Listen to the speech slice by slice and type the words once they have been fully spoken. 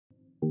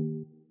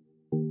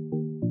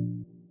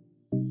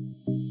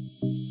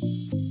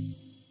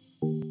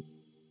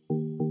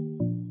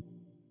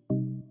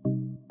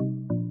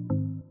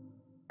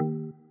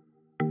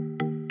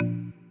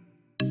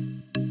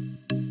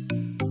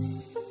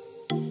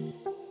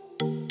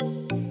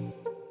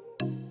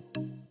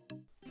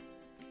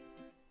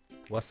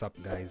What's up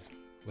guys,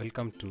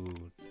 welcome to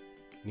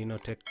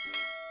Ninotech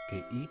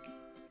KE.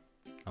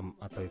 I'm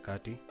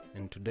Athoikati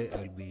and today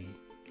I'll be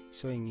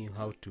showing you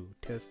how to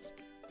test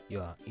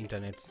your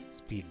internet's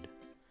speed.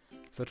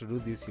 So to do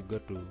this you go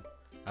to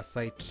a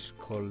site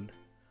called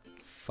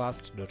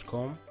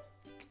fast.com.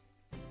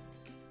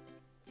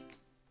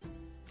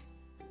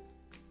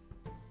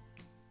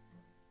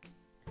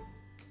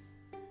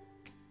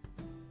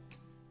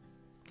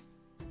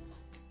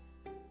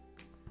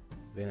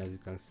 Then as you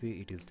can see,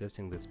 it is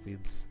testing the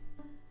speeds.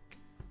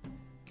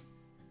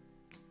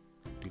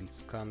 It will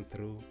scan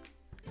through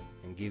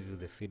and give you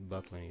the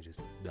feedback when it is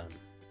done.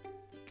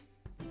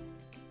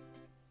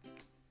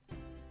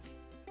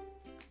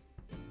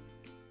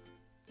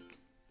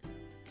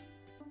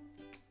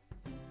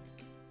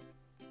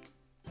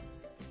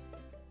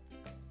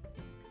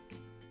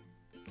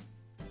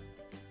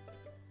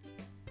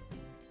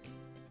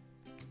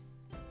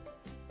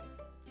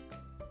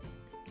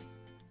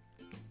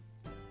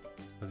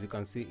 As you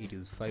can see, it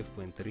is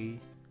 5.3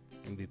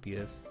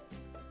 Mbps.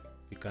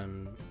 You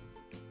can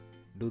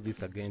do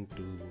this again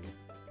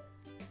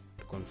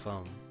to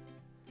confirm.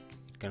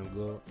 It can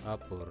go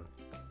up or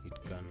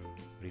it can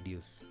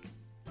reduce.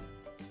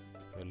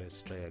 So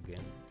let's try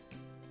again.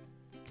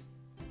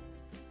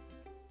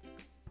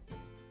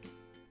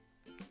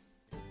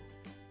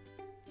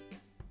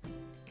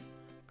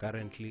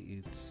 Currently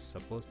it's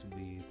supposed to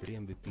be 3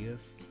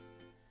 Mbps,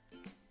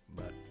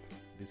 but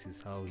this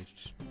is how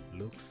it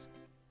looks.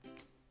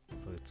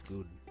 So it's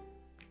good.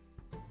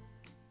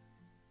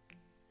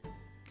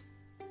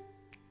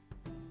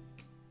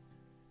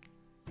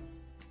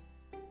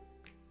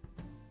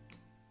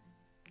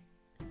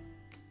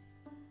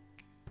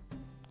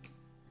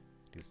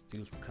 It is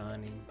still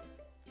scanning,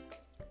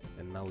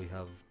 and now we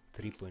have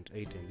 3.8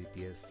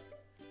 Mbps.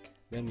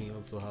 Then we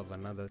also have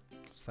another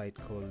site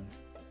called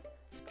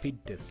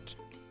speed test.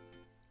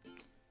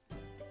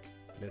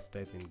 Let's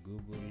type in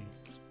Google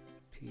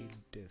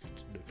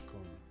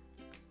speedtest.com.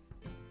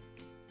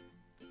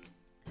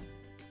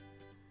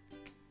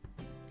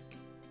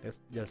 Let's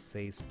just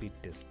say speed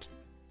test.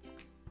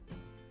 You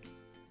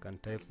can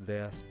type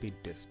there speed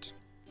test.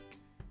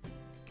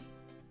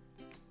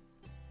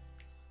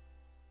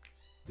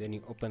 Then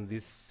you open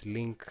this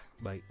link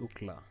by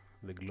Ookla,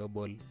 the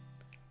global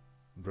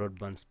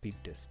broadband speed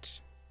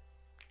test.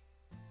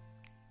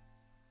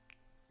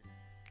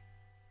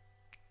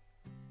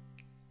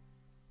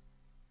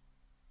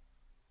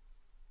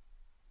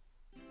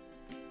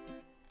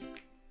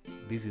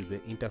 This is the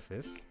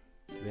interface.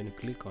 Then you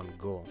click on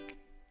go.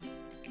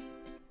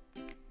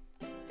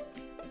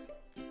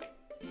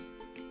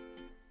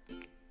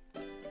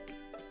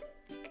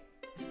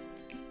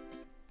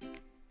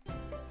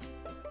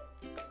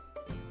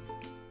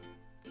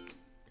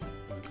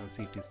 You can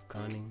see it is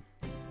scanning.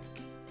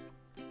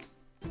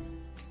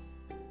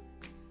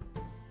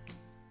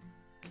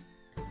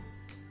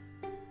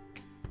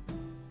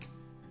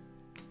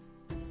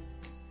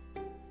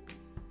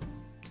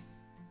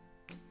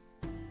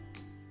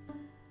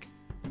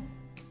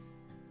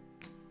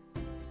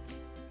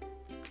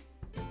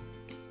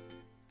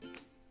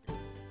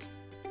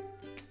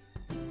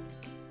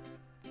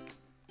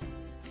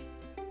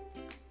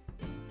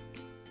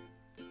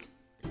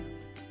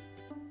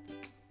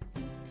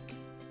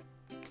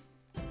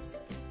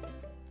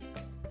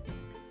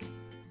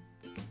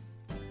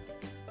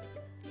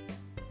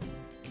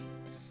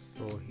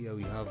 So here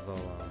we have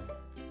our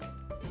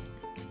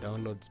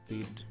download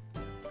speed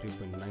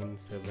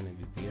 3.97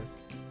 Mbps,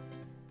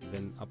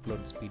 then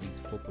upload speed is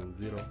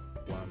 4.01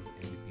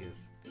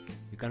 Mbps.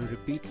 You can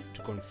repeat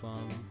to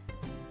confirm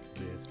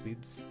the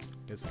speeds.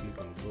 Let's click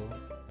on go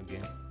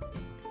again.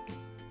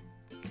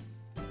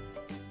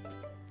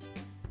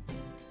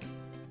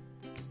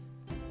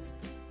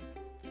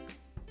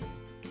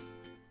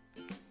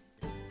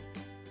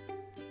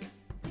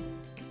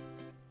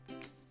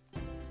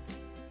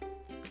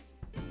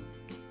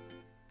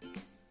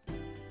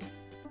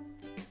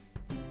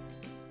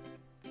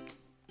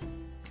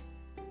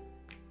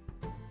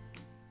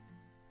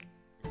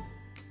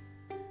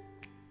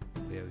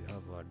 There we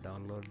have our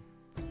download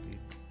speed,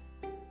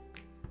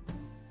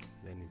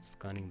 then it's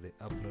scanning the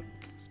upload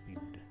speed.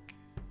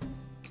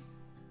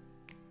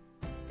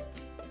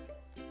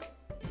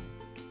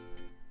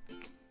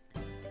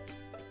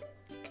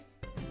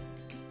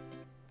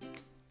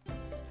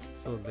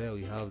 So there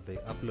we have the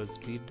upload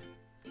speed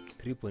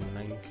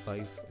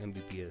 3.95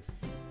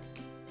 Mbps.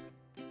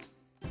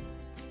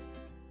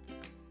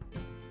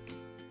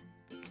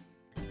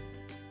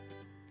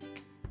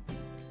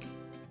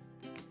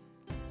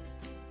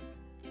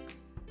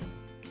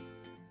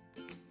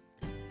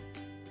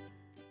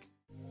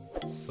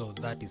 So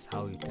that is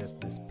how you test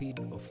the speed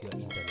of your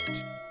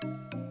internet.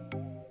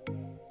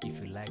 If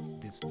you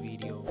liked this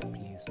video,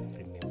 please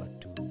remember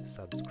to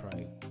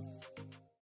subscribe.